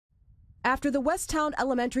After the Westtown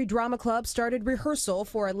Elementary Drama Club started rehearsal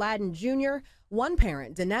for Aladdin Jr., one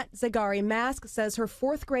parent, Danette Zagari Mask, says her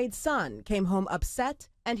fourth grade son came home upset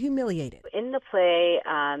and humiliated. In the play,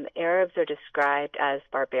 Arabs are described as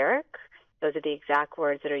barbaric. Those are the exact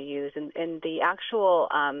words that are used. And the actual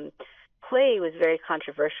play was very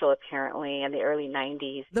controversial, apparently, in the early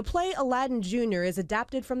 90s. The play Aladdin Jr. is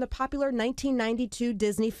adapted from the popular 1992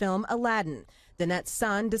 Disney film Aladdin. Danette's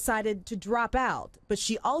son decided to drop out, but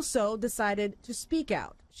she also decided to speak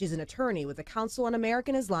out. She's an attorney with the Council on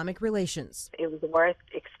American Islamic Relations. It was worth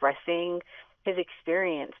expressing his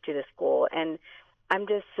experience to the school, and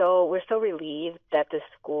we're so relieved that the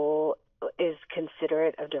school is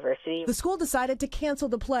considerate of diversity. The school decided to cancel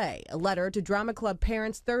the play. A letter to drama club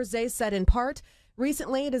parents Thursday said in part,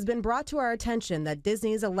 "Recently it has been brought to our attention that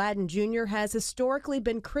Disney's Aladdin Jr. has historically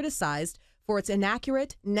been criticized for its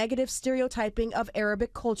inaccurate, negative stereotyping of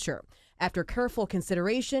Arabic culture. After careful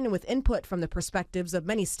consideration and with input from the perspectives of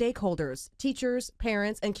many stakeholders, teachers,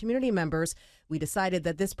 parents, and community members, we decided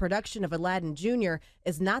that this production of Aladdin Jr.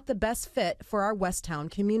 is not the best fit for our Westtown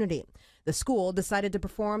community." The school decided to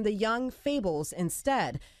perform The Young Fables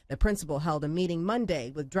instead. The principal held a meeting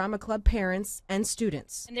Monday with drama club parents and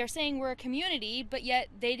students. And they're saying we're a community, but yet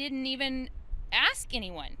they didn't even ask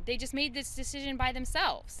anyone. They just made this decision by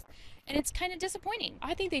themselves. And it's kind of disappointing.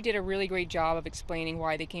 I think they did a really great job of explaining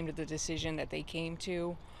why they came to the decision that they came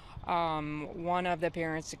to. One of the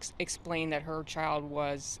parents explained that her child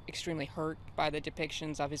was extremely hurt by the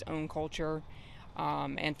depictions of his own culture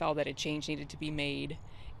and felt that a change needed to be made.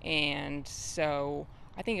 And so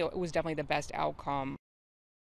I think it was definitely the best outcome.